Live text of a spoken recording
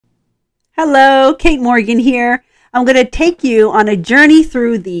Hello, Kate Morgan here. I'm going to take you on a journey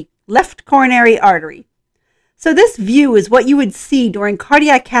through the left coronary artery. So this view is what you would see during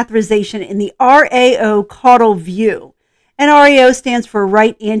cardiac catheterization in the RAO caudal view. And RAO stands for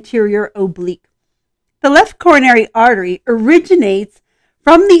right anterior oblique. The left coronary artery originates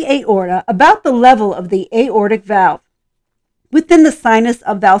from the aorta about the level of the aortic valve within the sinus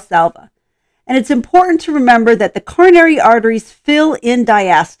of Valsalva. And it's important to remember that the coronary arteries fill in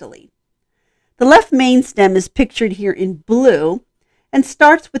diastole. The left main stem is pictured here in blue and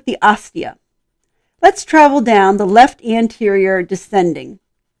starts with the ostia. Let's travel down the left anterior descending.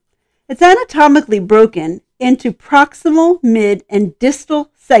 It's anatomically broken into proximal, mid, and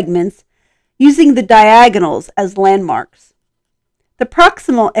distal segments using the diagonals as landmarks. The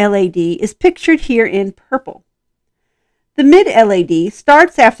proximal LAD is pictured here in purple. The mid LAD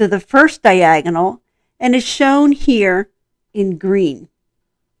starts after the first diagonal and is shown here in green.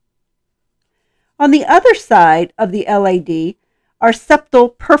 On the other side of the LAD are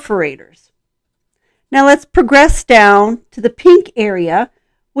septal perforators. Now let's progress down to the pink area,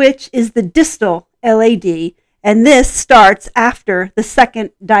 which is the distal LAD, and this starts after the second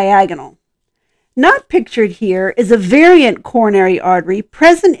diagonal. Not pictured here is a variant coronary artery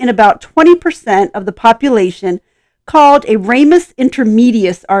present in about 20% of the population called a ramus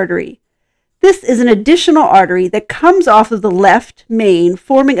intermedius artery. This is an additional artery that comes off of the left main,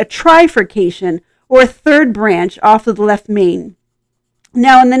 forming a trifurcation or a third branch off of the left main.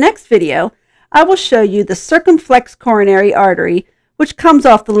 Now in the next video, I will show you the circumflex coronary artery, which comes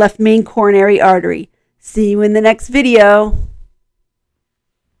off the left main coronary artery. See you in the next video.